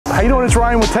How you doing? It's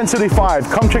Ryan with 1075.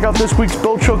 Come check out this week's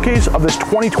build showcase of this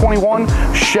 2021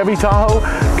 Chevy Tahoe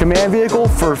command vehicle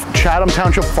for Chatham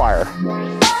Township Fire.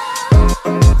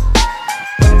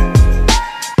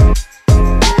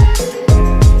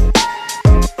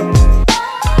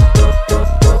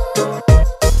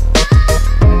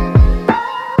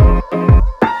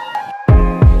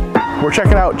 We're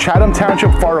checking out Chatham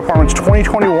Township Fire Department's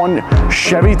 2021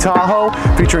 Chevy Tahoe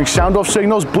featuring SoundOFF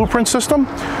Signal's blueprint system.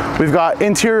 We've got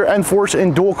interior end force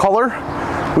in dual color.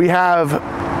 We have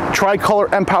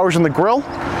tricolor end powers in the grille,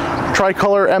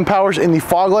 tricolor end powers in the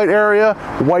fog light area,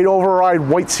 white override,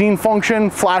 white scene function,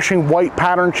 flashing white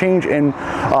pattern change in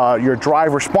your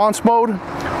drive response mode,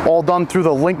 all done through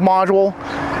the link module.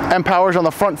 End powers on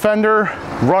the front fender,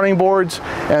 running boards,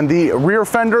 and the rear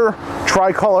fender,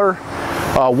 tricolor,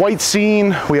 white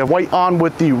scene. We have white on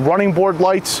with the running board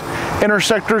lights,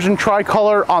 intersectors in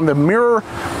tricolor on the mirror,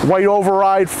 white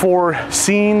override for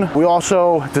scene. We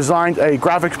also designed a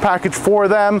graphics package for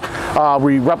them.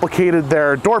 We replicated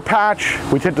their door patch.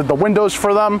 We tinted the windows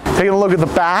for them. Taking a look at the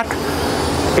back,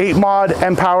 8 mod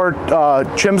M-powered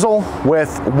Chimsel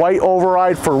with white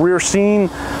override for rear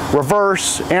scene,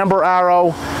 reverse, amber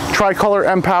arrow, tricolor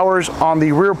M-powers on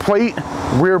the rear plate,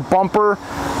 rear bumper,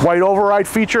 white override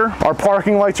feature. Our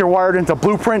parking lights are wired into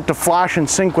blueprint to flash and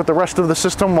sync with the rest of the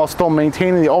system while still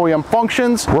maintaining the OEM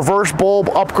functions. Reverse bulb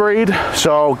upgrade,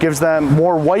 so gives them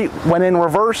more white when in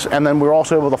reverse, and then we're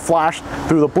also able to flash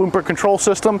through the blueprint control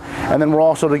system, and then we're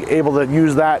also able to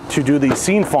use that to do the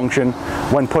scene function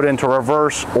when put into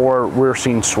reverse or rear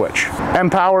scene switch.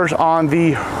 M-powers on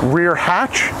the rear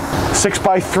hatch,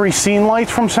 6x3 scene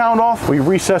lights from SoundOFF. We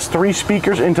recessed 3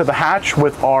 speakers into the hatch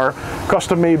with our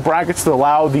custom-made brackets to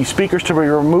allow the speakers to be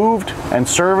removed and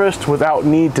serviced without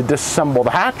need to disassemble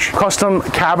the hatch. Custom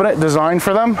cabinet designed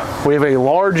for them. We have a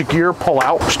large gear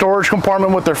pull-out storage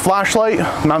compartment with their flashlight,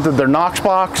 mounted their Knox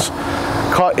box,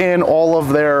 cut in all of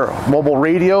their mobile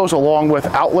radios along with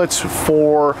outlets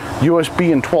for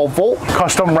USB and 12 volt.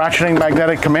 Custom ratcheting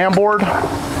magnetic command board,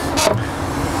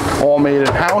 all made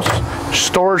in-house.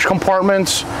 Storage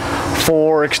compartments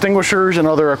for extinguishers and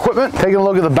other equipment. Taking a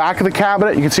look at the back of the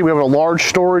cabinet, you can see we have a large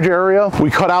storage area. We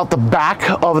cut out the back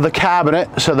of the cabinet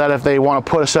so that if they want to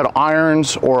put a set of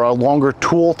irons or a longer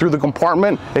tool through the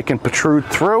compartment, it can protrude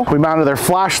through. We mounted their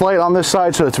flashlight on this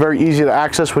side so it's very easy to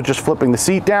access with just flipping the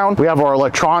seat down. We have our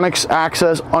electronics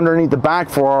access underneath the back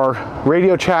for our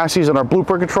radio chassis and our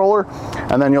blueprint controller.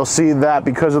 And then you'll see that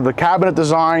because of the cabinet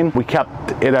design, we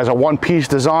kept it as a one-piece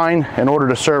design. In order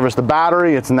to service the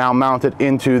battery, it's now mounted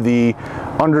into the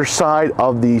underside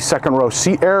of the second row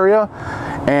seat area,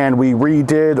 and we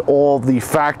redid all the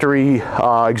factory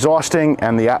exhausting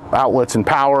and the outlets and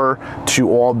power to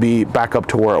all be back up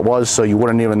to where it was, so you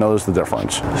wouldn't even notice the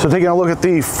difference. So taking a look at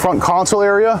the front console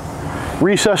area,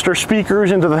 recessed our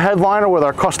speakers into the headliner with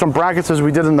our custom brackets as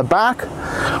we did in the back.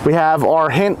 We have our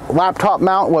Hint laptop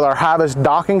mount with our Havas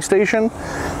docking station.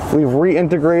 We've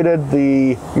reintegrated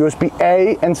the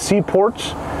USB-A and C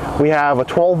ports. We have a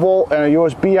 12 volt and a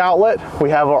USB outlet. We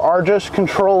have our Argus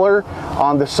controller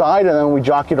on the side, and then we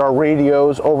jockeyed our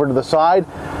radios over to the side,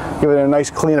 give it a nice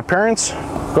clean appearance.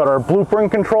 We've got our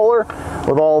blueprint controller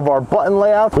with all of our button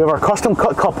layouts. We have our custom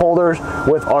cut cup holders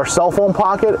with our cell phone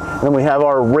pocket, and then we have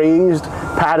our raised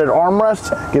padded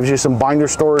armrests, gives you some binder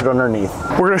storage underneath.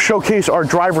 We're going to showcase our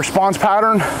drive response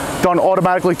pattern done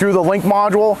automatically through the link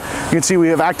module. You can see we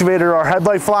have activated our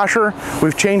headlight flasher.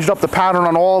 We've changed up the pattern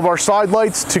on all of our side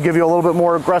lights to give you a little bit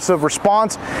more aggressive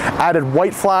response, added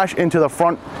white flash into the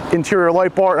front interior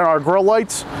light bar and our grille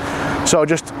lights. So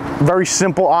just very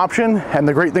simple option, and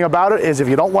the great thing about it is if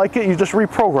you don't like it, you just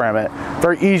reprogram it.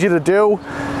 Very easy to do,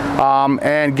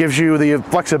 and gives you the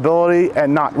flexibility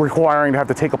and not requiring to have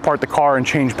to take apart the car and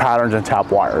change patterns and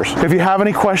tap wires. If you have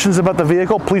any questions about the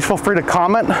vehicle, please feel free to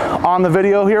comment on the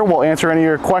video here. We'll answer any of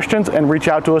your questions and reach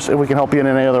out to us if we can help you in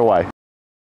any other way.